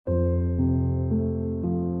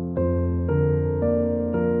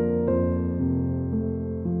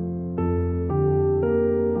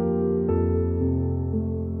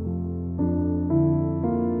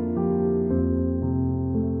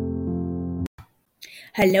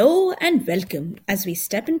Hello and welcome as we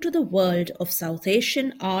step into the world of South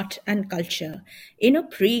Asian art and culture in a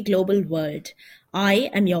pre global world. I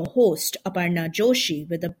am your host, Aparna Joshi,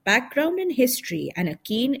 with a background in history and a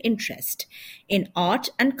keen interest in art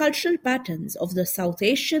and cultural patterns of the South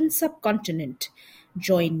Asian subcontinent.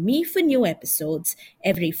 Join me for new episodes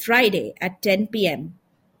every Friday at 10 p.m.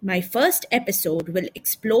 My first episode will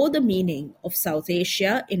explore the meaning of South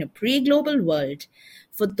Asia in a pre global world.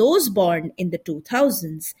 For those born in the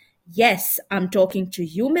 2000s, yes, I'm talking to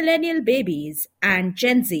you millennial babies and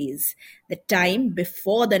Gen Zs, the time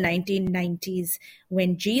before the 1990s,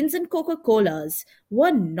 when jeans and Coca Colas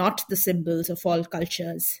were not the symbols of all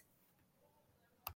cultures.